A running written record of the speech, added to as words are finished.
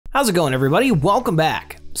How's it going, everybody? Welcome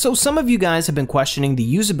back. So some of you guys have been questioning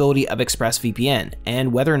the usability of ExpressVPN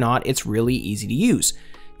and whether or not it's really easy to use.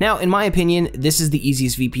 Now, in my opinion, this is the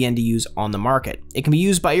easiest VPN to use on the market. It can be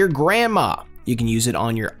used by your grandma. You can use it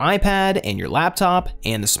on your iPad and your laptop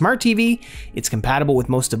and the smart TV. It's compatible with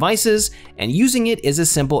most devices, and using it is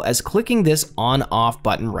as simple as clicking this on/off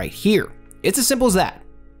button right here. It's as simple as that.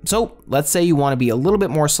 So let's say you want to be a little bit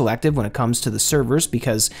more selective when it comes to the servers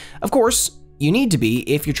because, of course, you need to be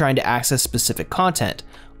if you're trying to access specific content.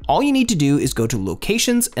 All you need to do is go to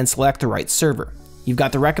Locations and select the right server. You've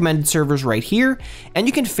got the recommended servers right here, and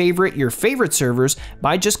you can favorite your favorite servers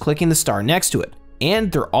by just clicking the star next to it.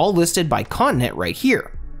 And they're all listed by continent right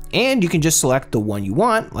here. And you can just select the one you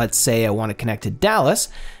want. Let's say I want to connect to Dallas.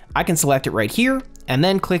 I can select it right here and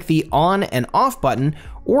then click the on and off button,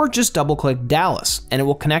 or just double click Dallas and it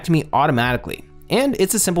will connect me automatically. And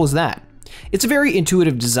it's as simple as that. It's a very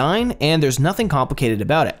intuitive design and there's nothing complicated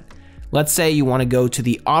about it. Let's say you want to go to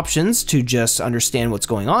the options to just understand what's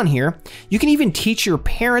going on here. You can even teach your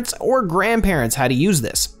parents or grandparents how to use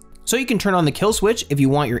this. So you can turn on the kill switch if you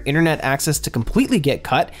want your internet access to completely get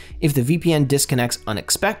cut if the VPN disconnects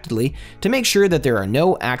unexpectedly, to make sure that there are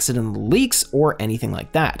no accidental leaks or anything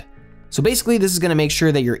like that. So basically, this is going to make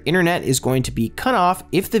sure that your internet is going to be cut off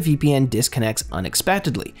if the VPN disconnects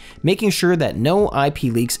unexpectedly, making sure that no IP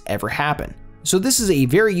leaks ever happen. So this is a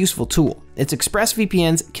very useful tool. It's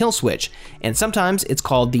ExpressVPN's kill switch, and sometimes it's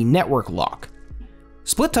called the network lock.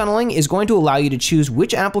 Split tunneling is going to allow you to choose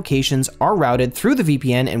which applications are routed through the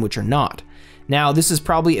VPN and which are not. Now, this is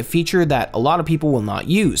probably a feature that a lot of people will not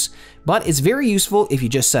use, but it's very useful if you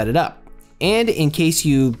just set it up. And in case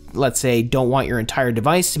you, let's say, don't want your entire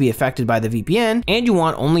device to be affected by the VPN, and you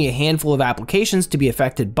want only a handful of applications to be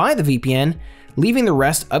affected by the VPN, leaving the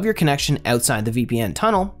rest of your connection outside the VPN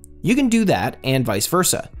tunnel, you can do that and vice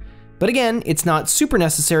versa. But again, it's not super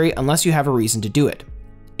necessary unless you have a reason to do it.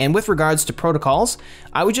 And with regards to protocols,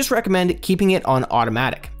 I would just recommend keeping it on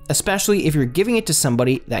automatic, especially if you're giving it to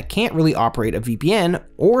somebody that can't really operate a VPN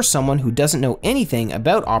or someone who doesn't know anything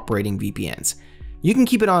about operating VPNs. You can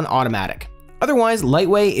keep it on automatic. Otherwise,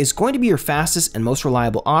 Lightway is going to be your fastest and most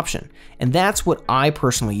reliable option, and that's what I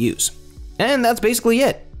personally use. And that's basically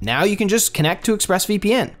it. Now you can just connect to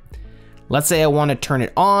ExpressVPN. Let's say I want to turn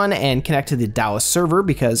it on and connect to the Dallas server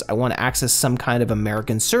because I want to access some kind of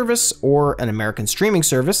American service or an American streaming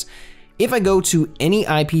service. If I go to any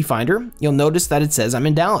IP finder, you'll notice that it says I'm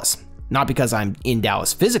in Dallas. Not because I'm in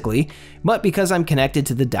Dallas physically, but because I'm connected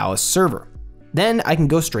to the Dallas server. Then I can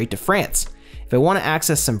go straight to France. If I want to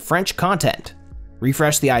access some French content,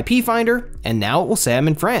 refresh the IP finder, and now it will say I'm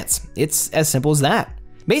in France. It's as simple as that.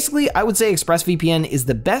 Basically, I would say ExpressVPN is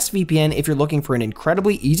the best VPN if you're looking for an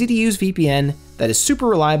incredibly easy to use VPN that is super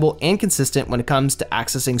reliable and consistent when it comes to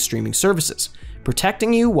accessing streaming services,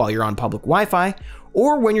 protecting you while you're on public Wi-Fi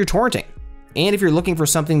or when you're torrenting. And if you're looking for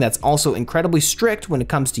something that's also incredibly strict when it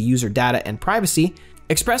comes to user data and privacy,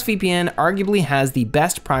 ExpressVPN arguably has the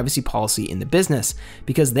best privacy policy in the business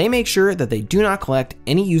because they make sure that they do not collect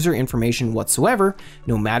any user information whatsoever,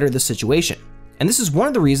 no matter the situation. And this is one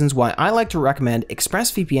of the reasons why I like to recommend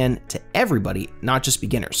ExpressVPN to everybody, not just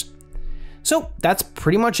beginners. So that's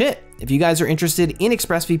pretty much it. If you guys are interested in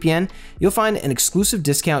ExpressVPN, you'll find an exclusive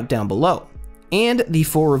discount down below. And the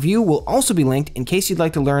full review will also be linked in case you'd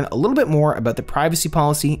like to learn a little bit more about the privacy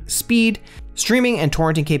policy, speed, streaming and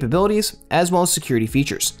torrenting capabilities, as well as security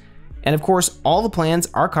features. And of course, all the plans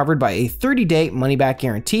are covered by a 30-day money-back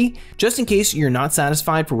guarantee. Just in case you're not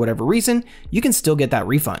satisfied for whatever reason, you can still get that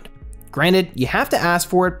refund. Granted, you have to ask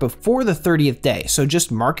for it before the 30th day, so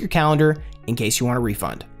just mark your calendar in case you want a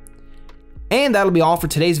refund. And that'll be all for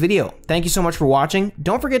today's video. Thank you so much for watching.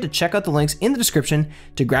 Don't forget to check out the links in the description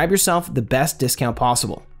to grab yourself the best discount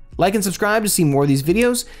possible. Like and subscribe to see more of these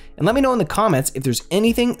videos, and let me know in the comments if there's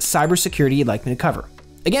anything cybersecurity you'd like me to cover.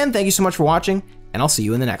 Again, thank you so much for watching, and I'll see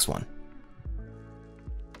you in the next one.